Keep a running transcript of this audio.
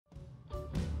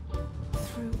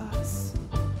through us.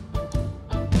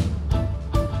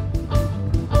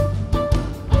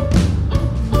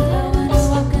 Let us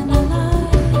walk in the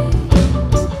light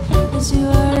as you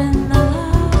are in the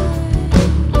light,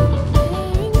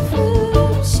 bearing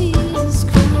fruit, Jesus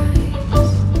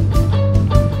Christ.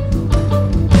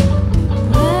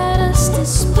 Let us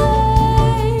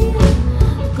display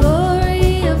the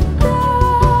glory of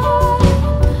God.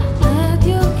 Let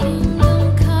your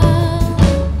kingdom come.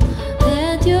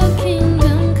 Let your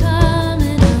kingdom come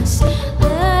in us.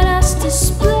 Let us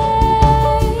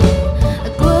display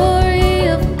the glory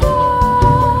of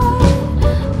God.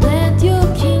 Let your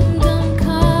kingdom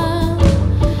come.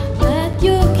 Let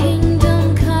your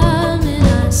kingdom come in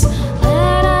us.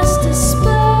 Let us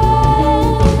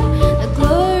display the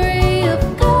glory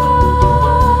of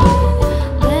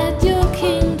God. Let your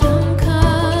kingdom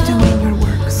come. Doing your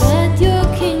works, Let your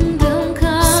kingdom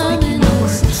come speaking in your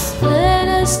us. words, Let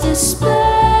us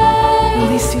display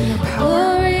releasing your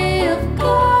power.